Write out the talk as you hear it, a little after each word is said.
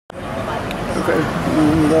Okay.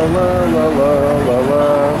 La la la la la la.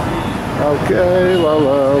 Okay, la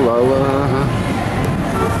la la la.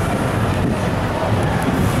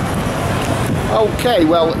 Okay,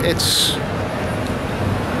 well, it's,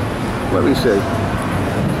 let me see,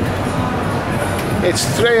 it's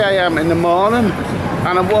 3 AM in the morning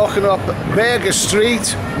and I'm walking up Burgos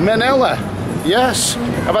Street, Manila. Yes,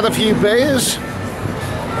 I've had a few beers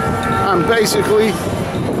and basically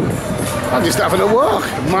I'm just having a walk,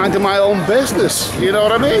 minding my own business, you know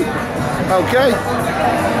what I mean? Okay.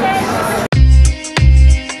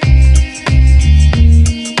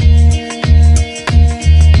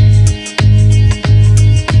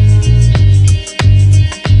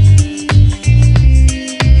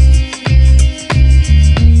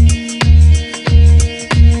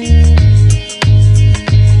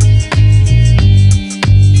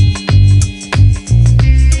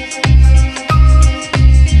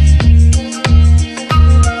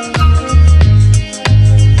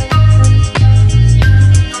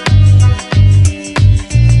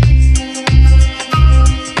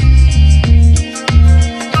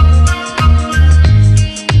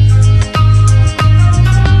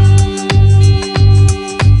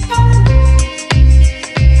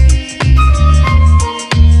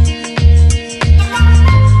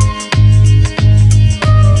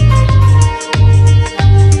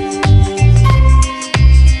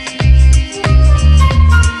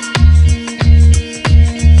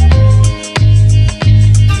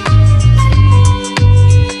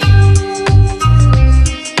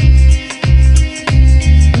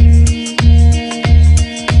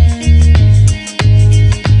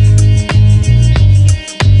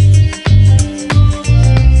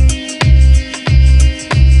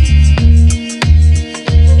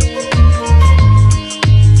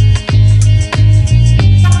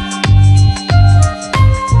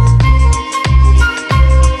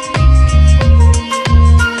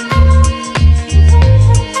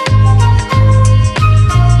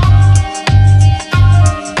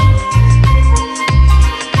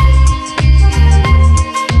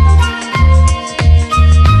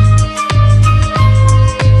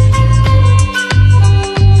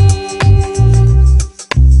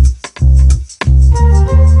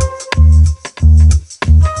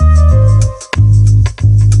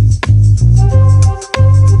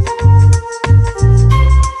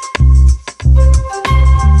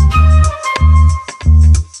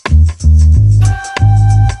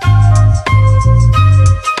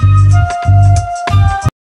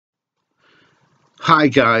 Hi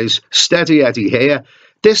guys, Steady Eddie here,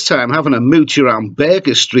 this time having a mooch around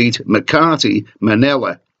Burgos Street, Makati,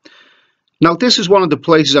 Manila. Now this is one of the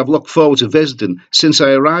places I've looked forward to visiting since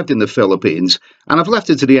I arrived in the Philippines, and I've left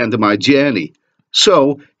it to the end of my journey.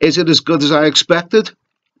 So, is it as good as I expected?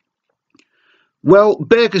 Well,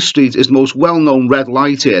 Burgos Street is the most well-known red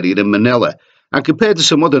light area in Manila, and compared to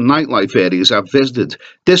some other nightlife areas I've visited,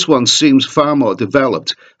 this one seems far more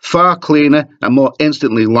developed, far cleaner and more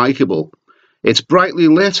instantly likeable. It's brightly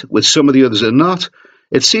lit, with some of the others are not.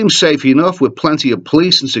 It seems safe enough with plenty of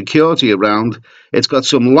police and security around. It's got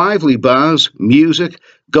some lively bars, music,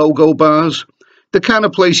 go-go bars. The kind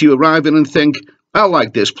of place you arrive in and think, I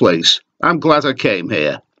like this place. I'm glad I came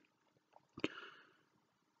here.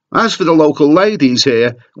 As for the local ladies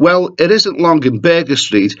here, well, it isn't long in Burgos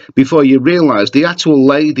Street before you realise the actual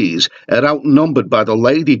ladies are outnumbered by the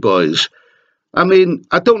Ladyboys. I mean,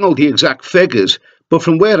 I don't know the exact figures, but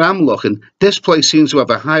from where I'm looking, this place seems to have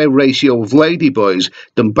a higher ratio of ladyboys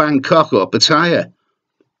than Bangkok or Pattaya.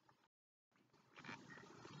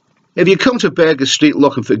 If you come to Burgos Street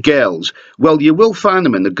looking for girls, well, you will find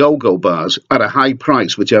them in the go-go bars at a high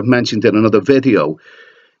price, which I've mentioned in another video.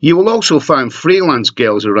 You will also find freelance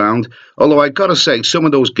girls around, although I gotta say some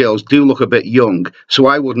of those girls do look a bit young, so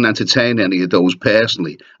I wouldn't entertain any of those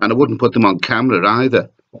personally, and I wouldn't put them on camera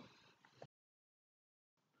either.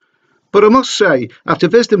 But I must say, after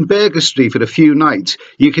visiting Burgos Street for a few nights,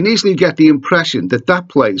 you can easily get the impression that that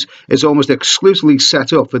place is almost exclusively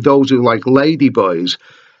set up for those who like ladyboys.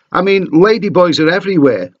 I mean, ladyboys are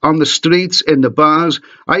everywhere, on the streets, in the bars.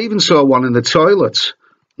 I even saw one in the toilets.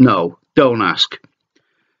 No, don't ask.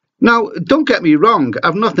 Now, don't get me wrong,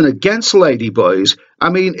 I've nothing against ladyboys. I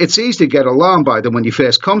mean, it's easy to get alarmed by them when you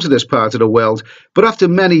first come to this part of the world, but after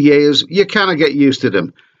many years, you kind of get used to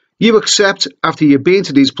them. You accept, after you've been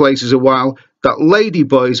to these places a while, that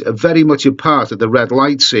ladyboys are very much a part of the red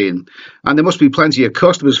light scene, and there must be plenty of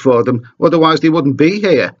customers for them, otherwise they wouldn't be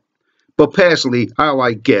here. But personally, I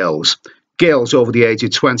like girls over the age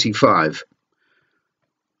of 25.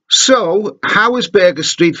 So, how is Burgos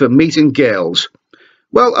Street for meeting girls?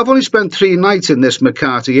 Well, I've only spent 3 nights in this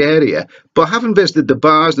Makati area, but having visited the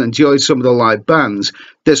bars and enjoyed some of the live bands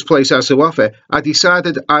this place has to offer, I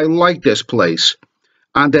decided I like this place.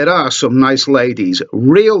 And there are some nice ladies,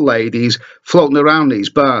 real ladies, floating around these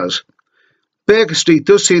bars. Burgos Street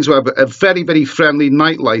does seem to have a very, very friendly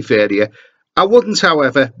nightlife area. I wouldn't,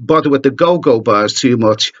 however, bother with the go-go bars too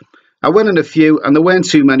much. I went in a few and there weren't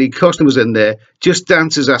too many customers in there, just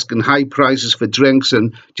dancers asking high prices for drinks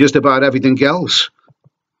and just about everything else.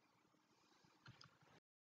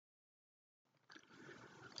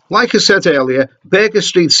 Like I said earlier, Burgos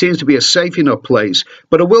Street seems to be a safe enough place,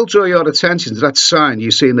 but I will draw your attention to that sign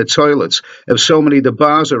you see in the toilets of so many of the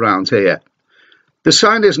bars around here. The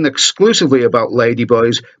sign isn't exclusively about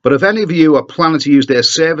Ladyboys, but if any of you are planning to use their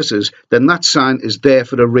services, then that sign is there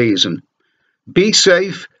for a reason. Be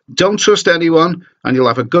safe, don't trust anyone, and you'll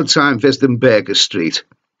have a good time visiting Burgos Street.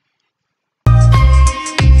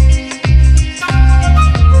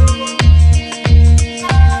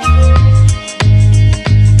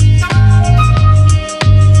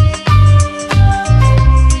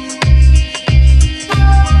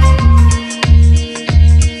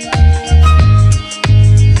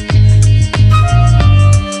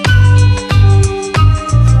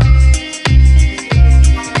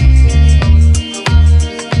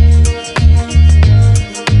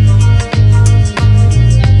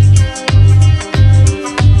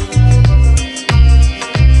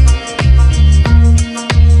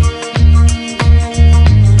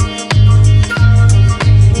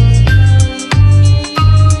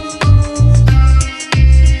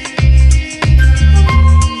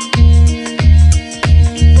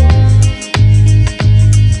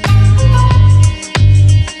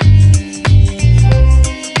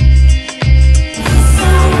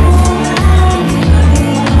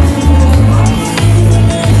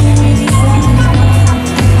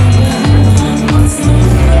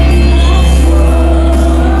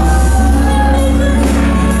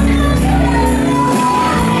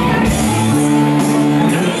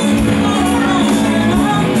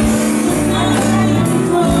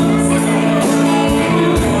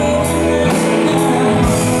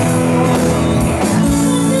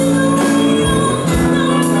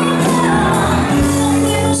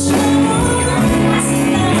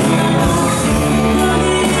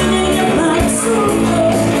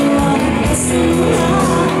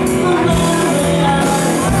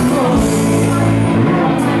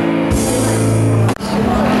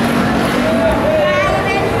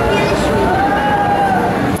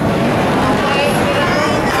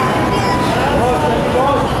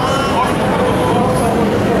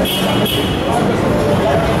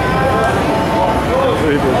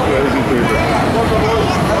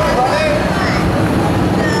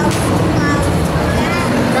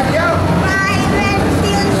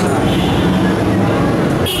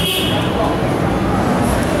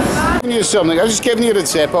 Something. I'm just giving you the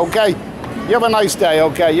tip, okay? You have a nice day,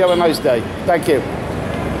 okay? You have a nice day. Thank you.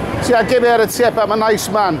 See, I give her a tip. I'm a nice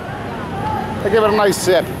man. I give her a nice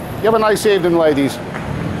tip. You have a nice evening, ladies.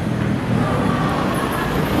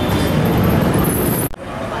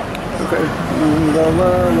 Okay. La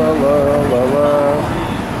la la la la la.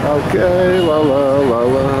 Okay. La la la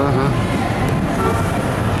la.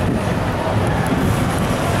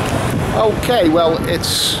 Okay. Well,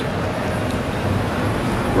 it's.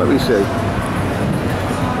 Let me see.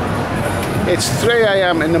 It's 3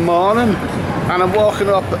 AM in the morning and I'm walking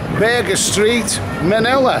up Burgos Street,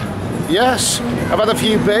 Manila. Yes, I've had a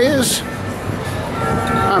few beers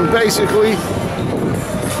and basically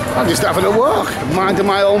I'm just having a walk, minding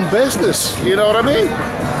my own business, you know what I mean?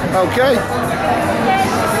 Okay.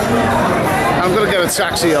 I'm going to get a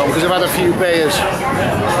taxi home because I've had a few beers.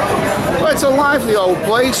 Well, it's a lively old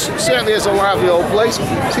place. It certainly is a lively old place.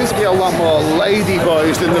 Seems to be a lot more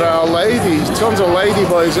ladyboys than there are ladies. Tons of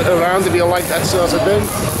ladyboys around if you like that sort of thing.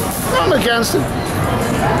 I'm against it.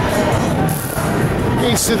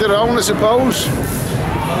 Each to their own, I suppose.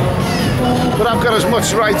 But I've got as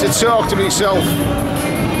much right to talk to myself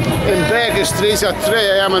in Burgos Street at 3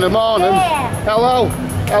 AM in the morning. Hello,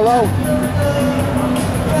 hello.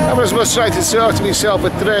 I've as much right to talk to myself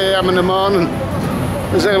at 3 AM in the morning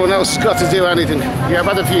as anyone else has got to do anything. Yeah, I've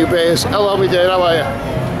had a few beers. Hello, my dear, how are you?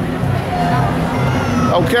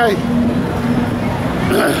 Okay.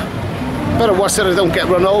 Better watch that I don't get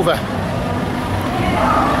run over.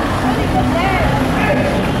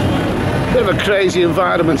 Bit of a crazy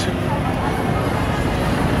environment.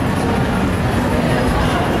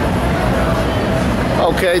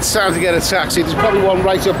 Okay, it's time to get a taxi. There's probably one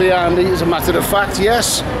right up behind me, as a matter of fact,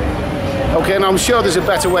 yes. Okay, and I'm sure there's a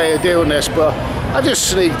better way of doing this, but I just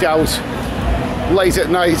sneaked out late at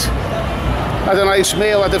night Had a nice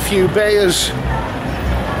meal, had a few beers.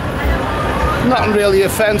 Nothing really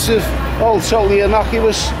offensive, all totally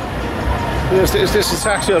innocuous. Is this a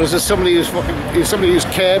taxi, or is this somebody who's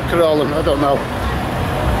curb crawling? I don't know.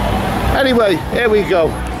 Anyway, here we go.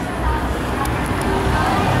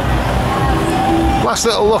 Last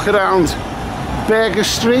little look around Burgos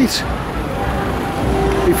Street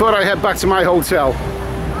before I head back to my hotel.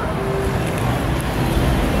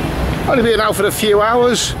 Only been out for a few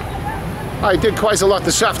hours. I did quite a lot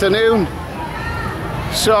this afternoon,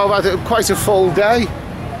 so I've had quite a full day.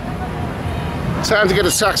 Time to get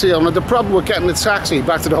a taxi home. And the problem with getting a taxi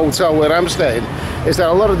back to the hotel where I'm staying is that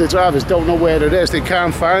a lot of the drivers don't know where it is. They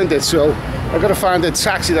can't find it, so I've got to find a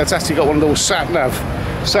taxi that's actually got one of those sat nav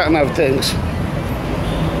things.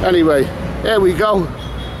 Anyway, here we go.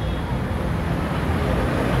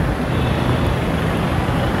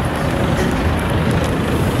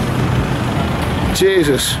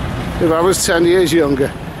 Jesus, if I was 10 years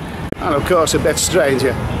younger, and of course a bit stranger.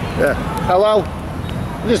 Yeah. Hello?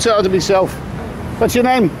 I'm just talking to myself. What's your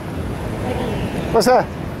name? What's that?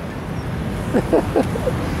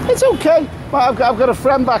 It's okay. Well, I've got a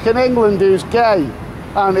friend back in England who's gay,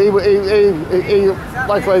 and he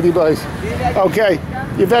like Ladyboys. Okay,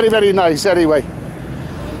 you're very, very nice anyway.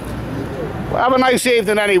 Well, have a nice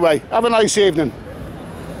evening anyway. Have a nice evening.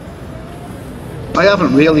 I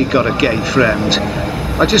haven't really got a gay friend.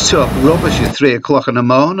 I just talk rubbish at 3 o'clock in the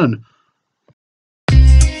morning.